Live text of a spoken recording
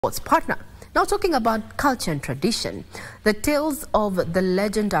sports partner. Now talking about culture and tradition, the tales of the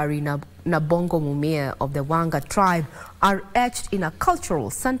legendary Nabongo Mumia of the Wanga tribe are etched in a cultural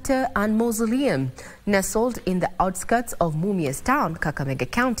center and mausoleum nestled in the outskirts of Mumias town,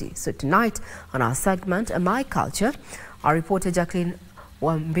 Kakamega County. So tonight on our segment, My Culture, our reporter Jackline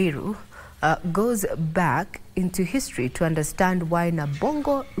Wanjiru goes back into history to understand why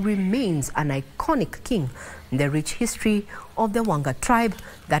Nabongo remains an iconic king in the rich history of the Wanga tribe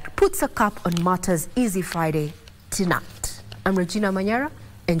that puts a cap on matters Easy Friday tonight. I'm Regina Manyara.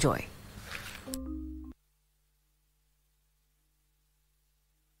 Enjoy.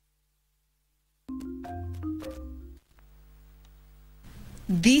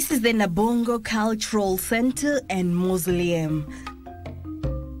 This is the Nabongo Cultural Center and Mausoleum.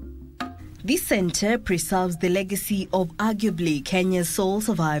 This center preserves the legacy of arguably Kenya's sole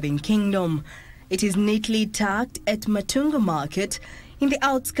surviving kingdom. It is neatly tucked at Matungo Market in the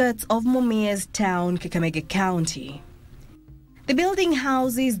outskirts of Mumias town, Kakamega County. The building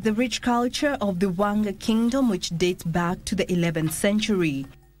houses the rich culture of the Wanga kingdom, which dates back to the 11th century.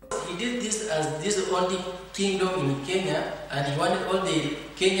 He did this as this is the only kingdom in Kenya, and he wanted all the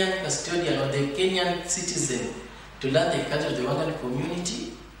Kenyan custodian or the Kenyan citizen to learn the culture of the Wanga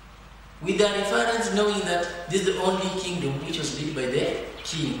community, with the reference knowing that this is the only kingdom which was led by the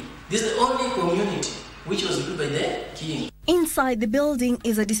king. This is the only community which was led by the king. Inside the building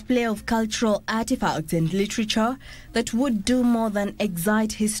is a display of cultural artifacts and literature that would do more than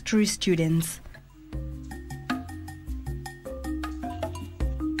excite history students.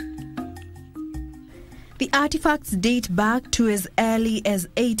 The artifacts date back to as early as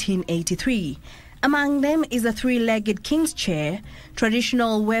 1883. Among them is a three-legged king's chair,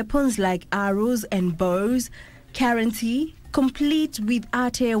 traditional weapons like arrows and bows, currency, complete with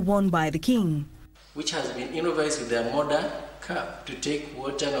attire worn by the king, which has been improvised with a modern cup to take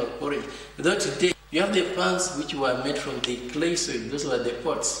water or porridge. Without today, you have the pans which were made from the clay soil. Those were the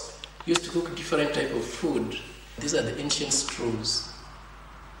pots used to cook different type of food. These are the ancient straws.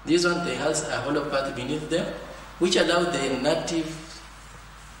 These ones, they have a hollow path beneath them, which allow the native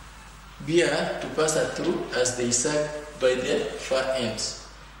beer to pass through as they suck by the far ends.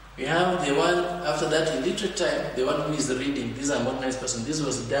 We have the one after that in little time, the one who is reading. This is a modernized person. This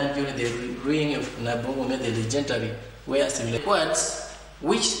was done during the reign of Nabongo Mumia, the legendary, where similar quartz,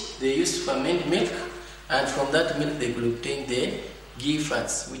 which they used to ferment milk, and from that milk they could obtain the ghee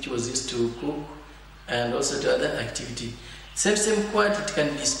fats, which was used to cook and also to other activity. Same quartz, it can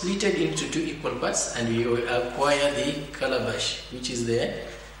be splitted into two equal parts, and we acquire the calabash, which is the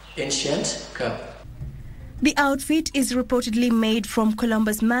ancient cup. The outfit is reportedly made from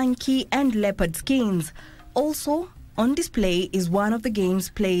Columbus monkey and leopard skins. Also on display is one of the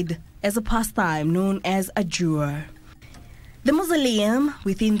games played as a pastime known as a jua. The mausoleum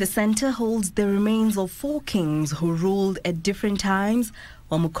within the center holds the remains of 4 kings who ruled at different times: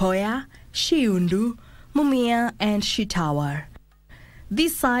 Wamukoya, Shiundu, Mumia and Shitawa.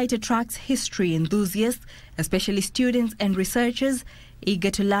 This site attracts history enthusiasts, especially students and researchers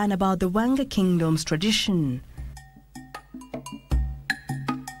eager to learn about the Wanga kingdom's tradition.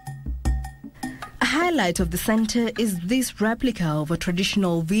 A highlight of the center is this replica of a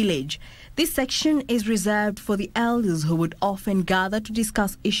traditional village. This section is reserved for the elders who would often gather to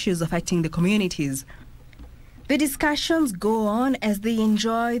discuss issues affecting the communities. The discussions go on as they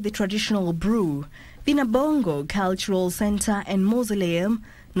enjoy the traditional brew. The Nabongo Cultural Center and Mausoleum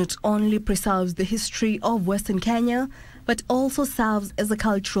not only preserves the history of Western Kenya, but also serves as a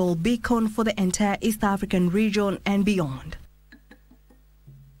cultural beacon for the entire East African region and beyond.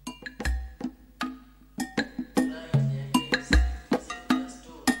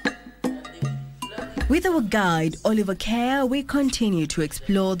 With our guide, Oliver Kerr, we continue to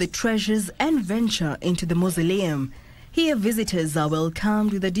explore the treasures and venture into the mausoleum. Here, visitors are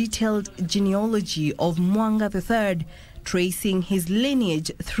welcomed with a detailed genealogy of Mwanga III, tracing his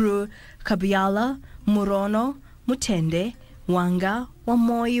lineage through Kabiala, Murono, Mutende, Wanga,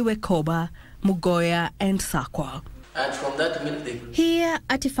 Wamoi, Wekoba, Mugoya and Sakwa. And from that milk they... Here,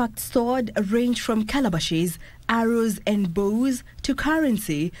 artifacts stored range from calabashes, arrows and bows to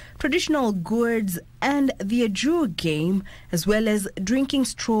currency, traditional gourds and the ajur game, as well as drinking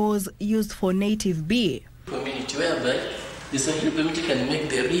straws used for native beer. Community whereby the Sahel community can make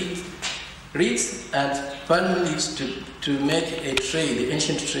the reeds and palm leaves to make a tray, the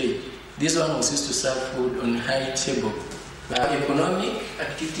ancient tray. This one was used to serve food on high table. Economic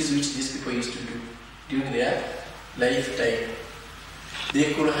activities which these people used to do during their lifetime.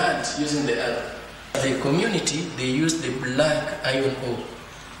 They could hunt using the earth. The community, they used the black iron ore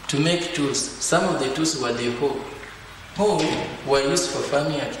to make tools. Some of the tools were the hoe. who were used for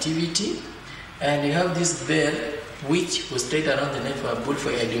farming activity, and you have this bell which was tied around the neck for a bull for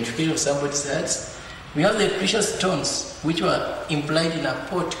identification of somebody's heads. We have the precious stones which were implied in a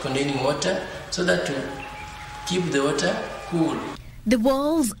pot containing water so that to keep the water cool. The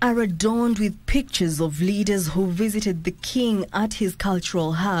walls are adorned with pictures of leaders who visited the king at his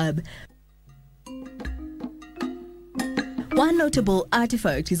cultural hub. One notable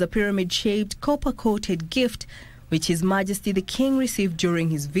artifact is a pyramid-shaped copper-coated gift which His Majesty the King received during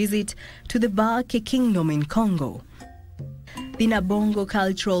his visit to the Bake Kingdom in Congo. The Nabongo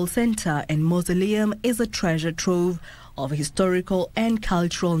Cultural Center and Mausoleum is a treasure trove of historical and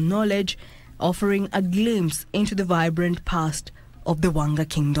cultural knowledge, offering a glimpse into the vibrant past of the Wanga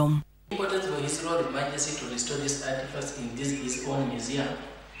Kingdom. The importance for His Royal Majesty to restore these artifacts in his own museum,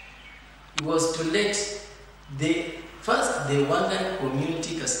 it was to let the Wanga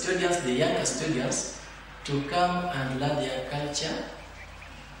community custodians, the young custodians, to come and learn their culture,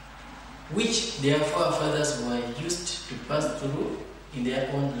 which their forefathers were used to pass through in their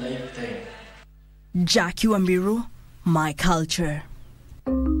own lifetime. Jackline Wanjiru, My Culture.